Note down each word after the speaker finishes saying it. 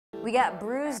We got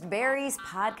bruised berries,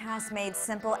 podcasts made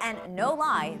simple, and no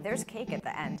lie, there's cake at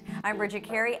the end. I'm Bridget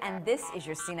Carey, and this is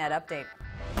your CNET Update.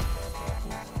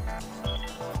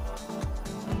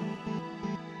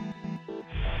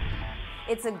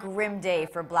 It's a grim day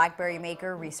for BlackBerry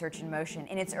maker Research in Motion.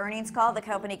 In its earnings call, the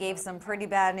company gave some pretty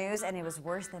bad news, and it was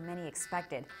worse than many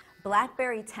expected.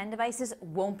 BlackBerry 10 devices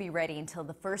won't be ready until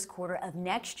the first quarter of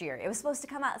next year. It was supposed to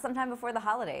come out sometime before the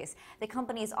holidays. The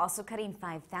company is also cutting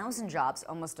 5,000 jobs,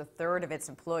 almost a third of its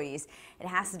employees. It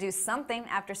has to do something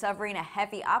after suffering a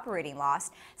heavy operating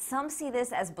loss. Some see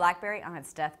this as BlackBerry on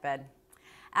its deathbed.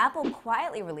 Apple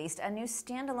quietly released a new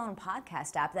standalone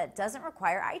podcast app that doesn't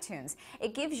require iTunes.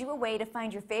 It gives you a way to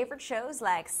find your favorite shows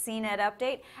like CNET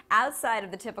Update outside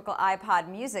of the typical iPod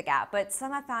music app, but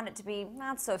some have found it to be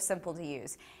not so simple to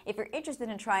use. If you're interested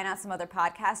in trying out some other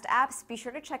podcast apps, be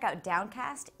sure to check out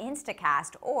Downcast,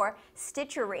 Instacast, or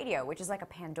Stitcher Radio, which is like a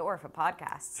Pandora for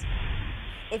podcasts.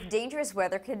 If dangerous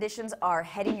weather conditions are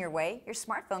heading your way, your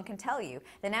smartphone can tell you.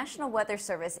 The National Weather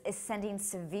Service is sending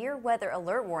severe weather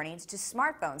alert warnings to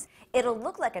smartphones. It'll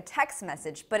look like a text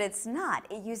message, but it's not.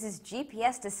 It uses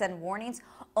GPS to send warnings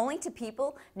only to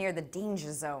people near the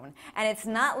danger zone. And it's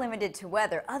not limited to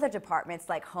weather. Other departments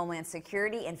like Homeland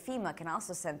Security and FEMA can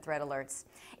also send threat alerts.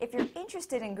 If you're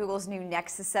interested in Google's new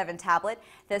Nexus 7 tablet,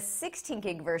 the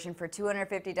 16-gig version for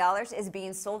 $250 is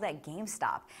being sold at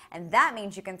GameStop. And that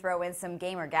means you can throw in some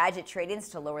game or gadget trade-ins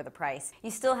to lower the price.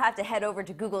 You still have to head over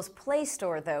to Google's Play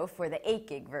Store, though, for the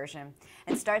 8-gig version.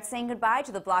 And start saying goodbye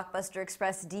to the Blockbuster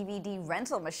Express DVD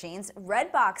rental machines.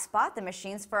 Redbox bought the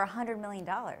machines for $100 million.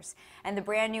 And the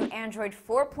brand new Android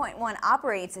 4.1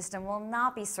 operating system will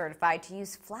not be certified to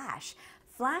use Flash.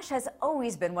 Flash has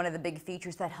always been one of the big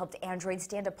features that helped Android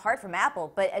stand apart from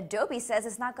Apple, but Adobe says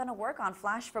it's not going to work on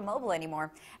Flash for mobile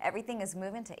anymore. Everything is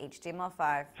moving to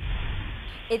HTML5.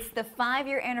 It's the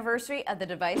 5-year anniversary of the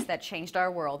device that changed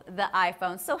our world, the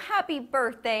iPhone. So happy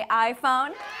birthday,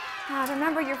 iPhone.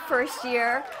 Remember your first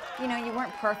year? You know, you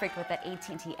weren't perfect with that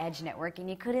AT&T Edge network, and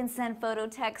you couldn't send photo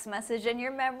text message, and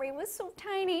your memory was so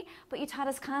tiny, but you taught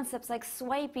us concepts like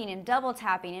swiping and double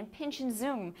tapping and pinch and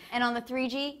zoom. And on the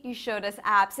 3G, you showed us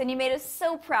apps, and you made us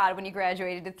so proud when you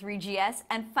graduated to 3GS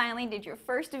and finally did your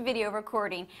first video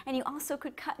recording, and you also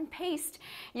could cut and paste.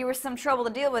 You were some trouble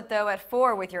to deal with, though, at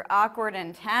 4 with your awkward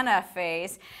antenna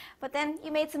phase. But then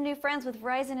you made some new friends with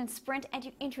Verizon and Sprint, and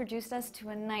you introduced us to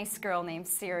a nice girl named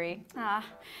Siri.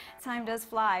 Time does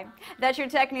fly. That's your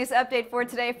tech news update for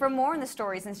today. For more on the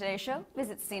stories in today's show,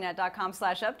 visit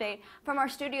cnet.com/update. From our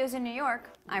studios in New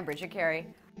York, I'm Bridget Carey.